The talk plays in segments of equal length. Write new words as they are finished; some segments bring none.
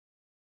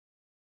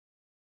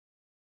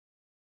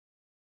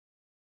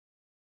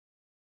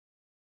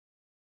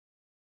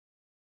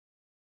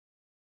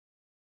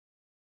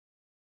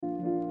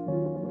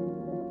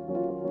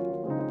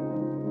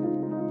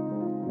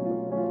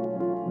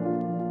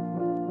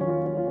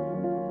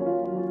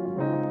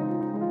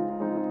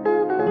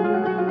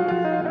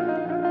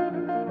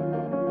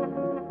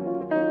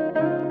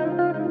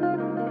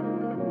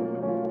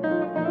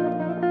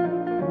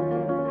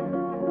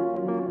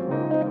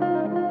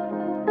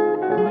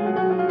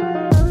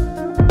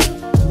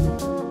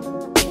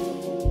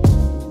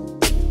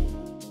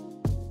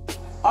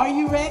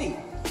you ready?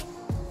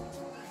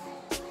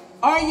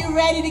 Are you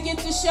ready to get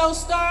the show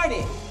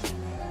started?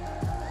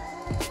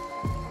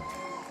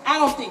 I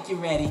don't think you're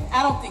ready.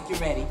 I don't think you're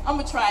ready. I'm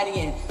gonna try it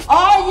again.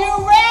 Are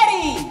you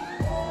ready?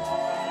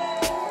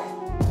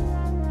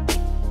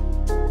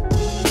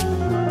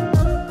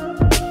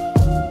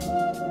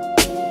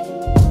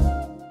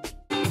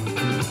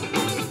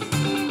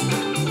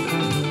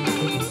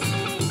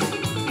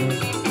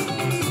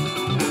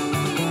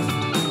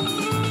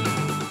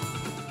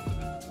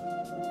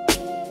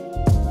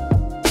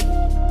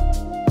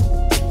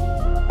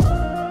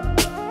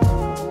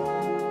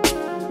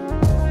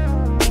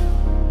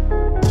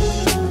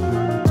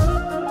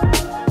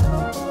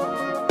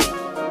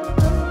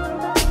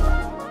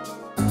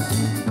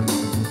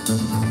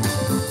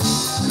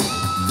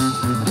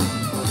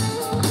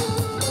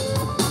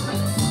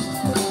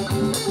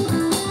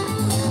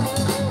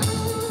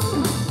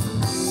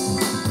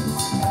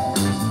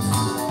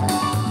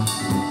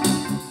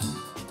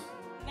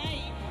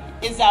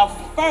 Is our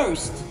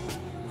first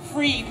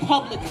free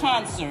public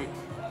concert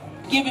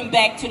given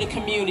back to the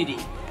community.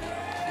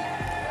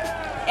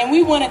 And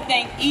we want to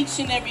thank each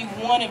and every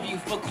one of you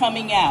for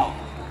coming out.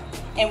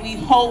 And we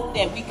hope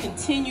that we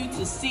continue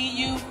to see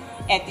you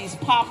at these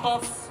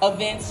pop-up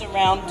events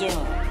around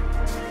Durham.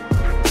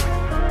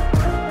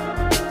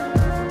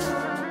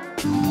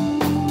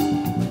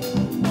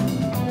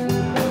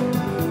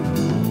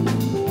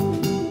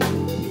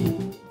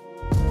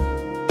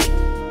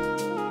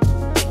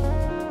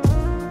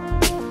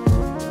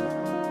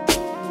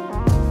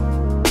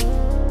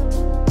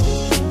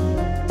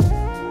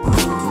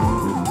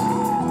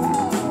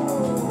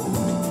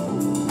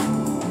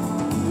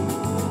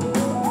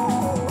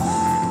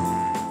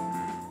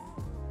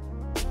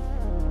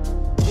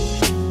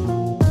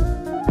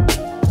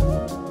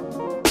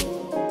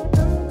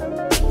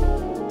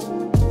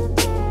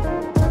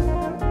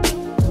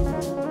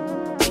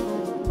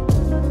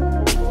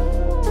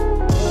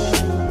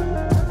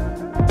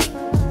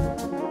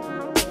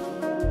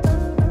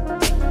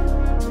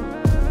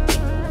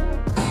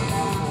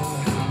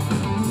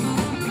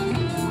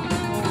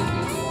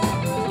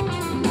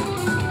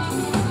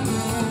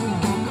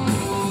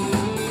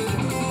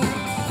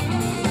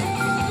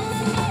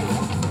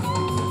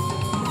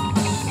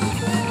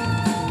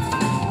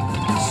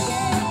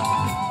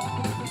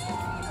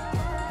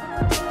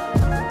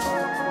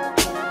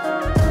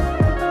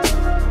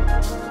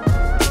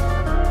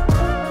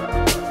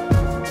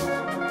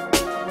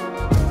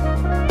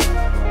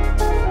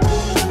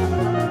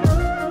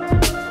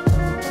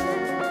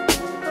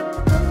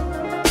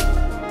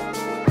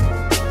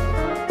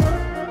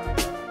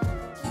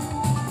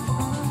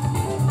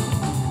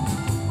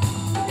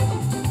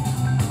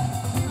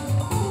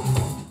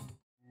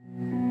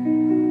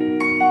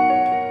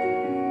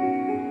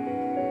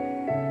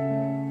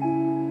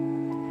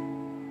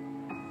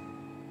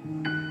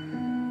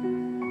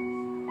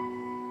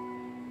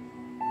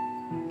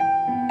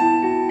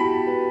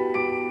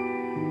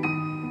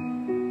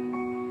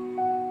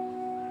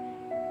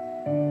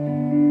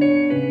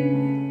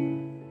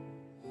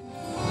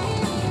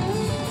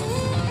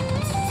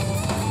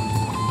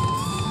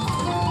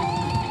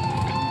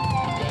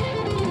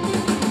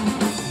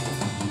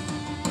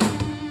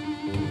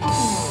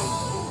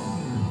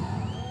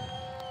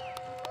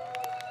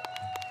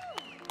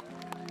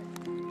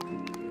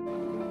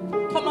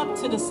 Come up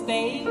to the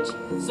stage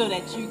so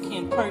that you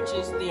can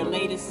purchase their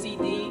latest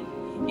CD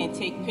and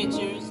take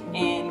pictures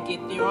and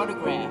get their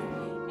autograph.